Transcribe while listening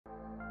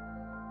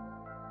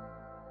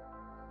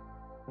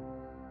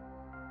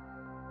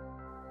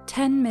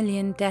10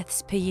 million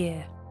deaths per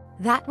year.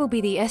 That will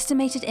be the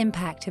estimated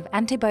impact of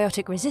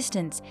antibiotic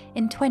resistance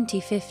in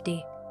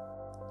 2050.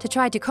 To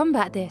try to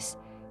combat this,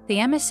 the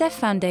MSF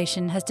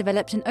Foundation has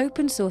developed an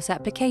open-source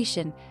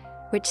application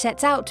which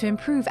sets out to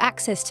improve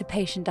access to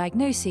patient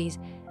diagnoses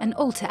and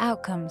alter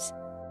outcomes.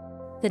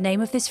 The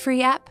name of this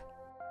free app?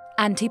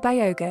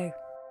 Antibiogo.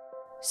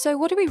 So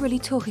what are we really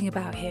talking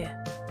about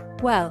here?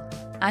 Well,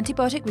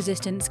 antibiotic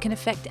resistance can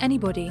affect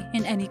anybody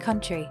in any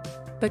country,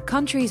 but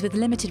countries with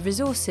limited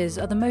resources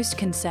are the most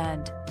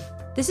concerned.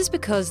 This is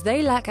because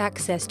they lack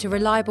access to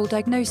reliable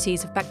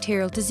diagnoses of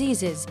bacterial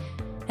diseases,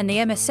 and the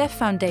MSF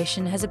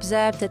Foundation has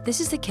observed that this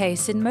is the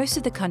case in most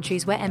of the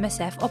countries where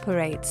MSF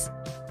operates.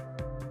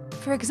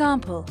 For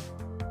example,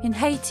 in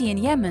Haiti and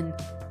Yemen,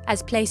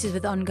 as places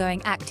with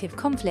ongoing active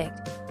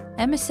conflict,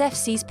 MSF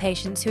sees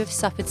patients who have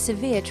suffered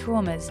severe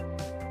traumas.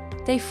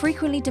 They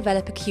frequently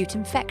develop acute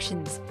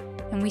infections,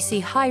 and we see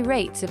high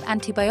rates of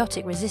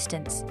antibiotic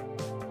resistance.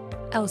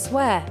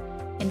 Elsewhere,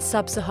 in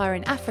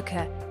sub-Saharan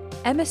Africa,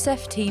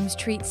 MSF teams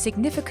treat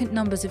significant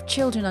numbers of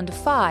children under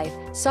 5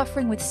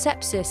 suffering with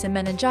sepsis and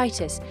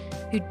meningitis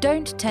who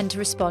don't tend to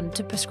respond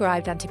to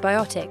prescribed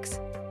antibiotics.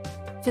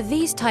 For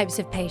these types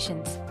of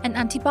patients, an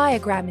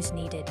antibiogram is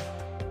needed.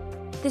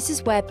 This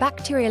is where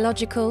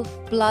bacteriological,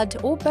 blood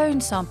or bone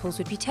samples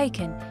would be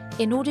taken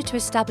in order to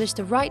establish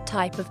the right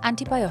type of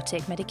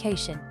antibiotic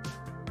medication.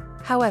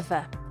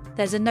 However,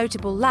 there's a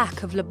notable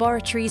lack of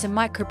laboratories and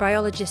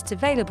microbiologists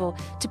available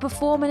to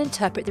perform and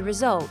interpret the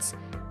results,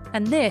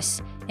 and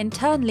this, in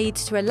turn,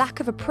 leads to a lack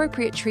of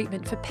appropriate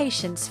treatment for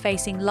patients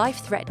facing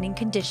life-threatening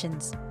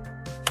conditions.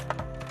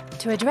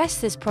 To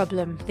address this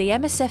problem, the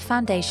MSF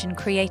Foundation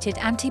created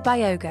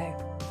Antibiogo.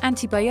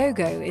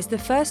 Antibiogo is the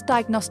first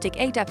diagnostic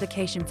aid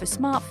application for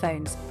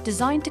smartphones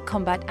designed to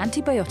combat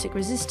antibiotic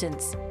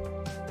resistance.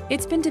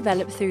 It's been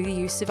developed through the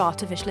use of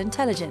artificial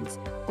intelligence,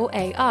 or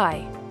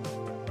AI.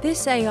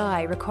 This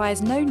AI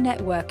requires no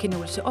network in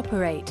order to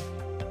operate,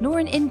 nor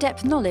an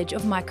in-depth knowledge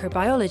of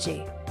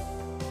microbiology.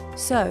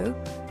 So,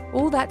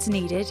 all that's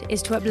needed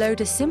is to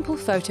upload a simple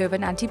photo of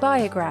an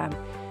antibiogram,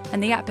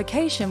 and the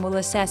application will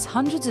assess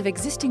hundreds of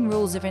existing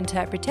rules of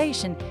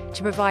interpretation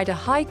to provide a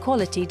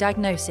high-quality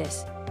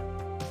diagnosis.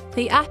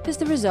 The app is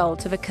the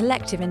result of a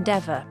collective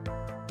endeavour.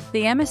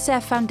 The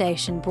MSF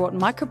Foundation brought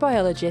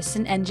microbiologists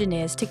and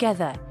engineers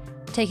together,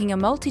 taking a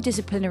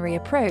multidisciplinary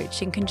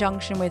approach in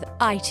conjunction with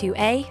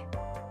I2A,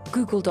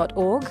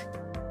 Google.org,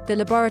 the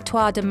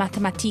Laboratoire de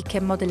Mathématiques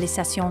et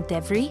Modélisation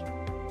d'Evry,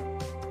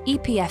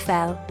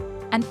 EPFL,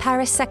 and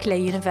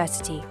Paris-Saclay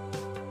University.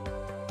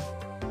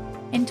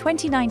 In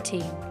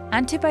 2019,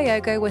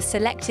 Antibiogo was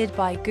selected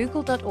by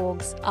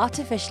Google.org's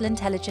Artificial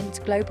Intelligence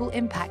Global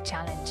Impact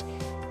Challenge,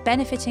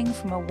 benefiting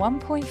from a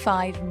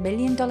 $1.5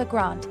 million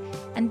grant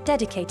and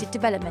dedicated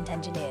development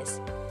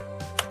engineers.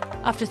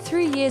 After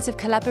 3 years of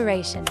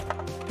collaboration,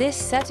 this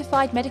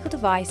certified medical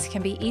device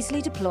can be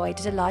easily deployed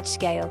at a large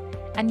scale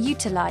and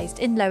utilised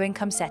in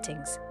low-income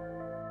settings.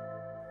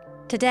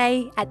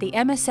 Today, at the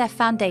MSF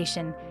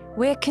Foundation,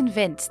 we're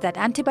convinced that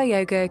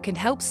Antibiogo can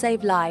help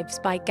save lives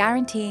by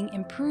guaranteeing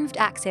improved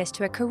access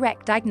to a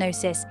correct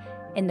diagnosis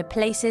in the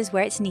places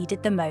where it's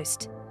needed the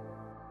most.